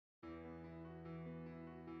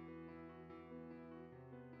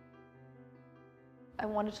I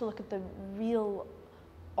wanted to look at the real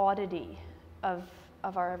oddity of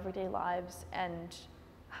our everyday lives and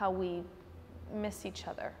how we miss each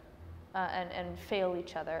other and fail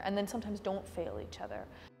each other, and then sometimes don't fail each other.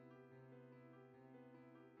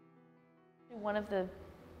 One of the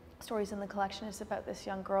stories in the collection is about this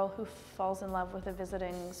young girl who falls in love with a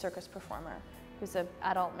visiting circus performer who's an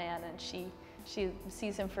adult man, and she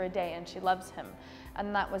sees him for a day and she loves him.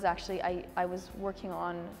 And that was actually, I was working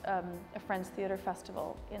on a Friends Theatre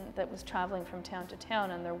Festival that was traveling from town to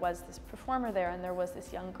town, and there was this performer there, and there was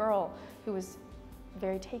this young girl who was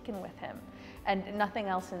very taken with him. And nothing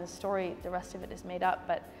else in the story, the rest of it is made up,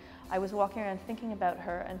 but I was walking around thinking about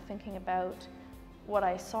her and thinking about what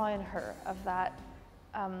I saw in her of that,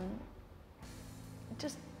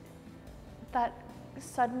 just that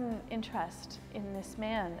sudden interest in this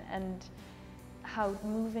man, and how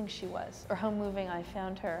moving she was, or how moving I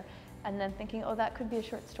found her, and then thinking, oh, that could be a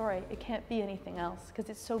short story. It can't be anything else, because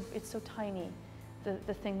it's so tiny,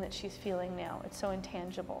 the thing that she's feeling now. It's so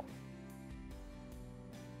intangible.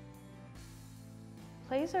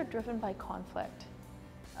 Plays are driven by conflict.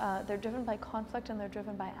 They're driven by conflict and they're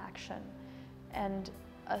driven by action. And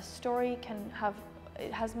a story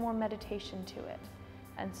it has more meditation to it.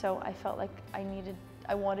 And so I felt like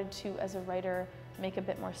I wanted to, as a writer, make a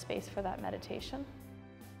bit more space for that meditation.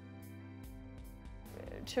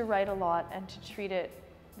 To write a lot and to treat it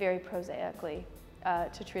very prosaically,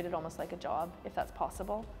 to treat it almost like a job, if that's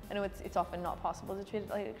possible. I know it's often not possible to treat it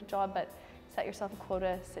like a job, but set yourself a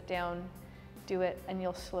quota, sit down, do it, and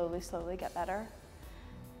you'll slowly get better.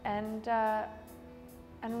 And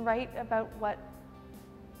write about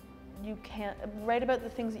write about the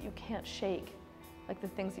things that you can't shake, like the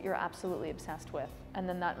things that you're absolutely obsessed with, and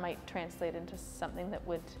then that might translate into something that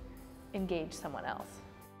would engage someone else.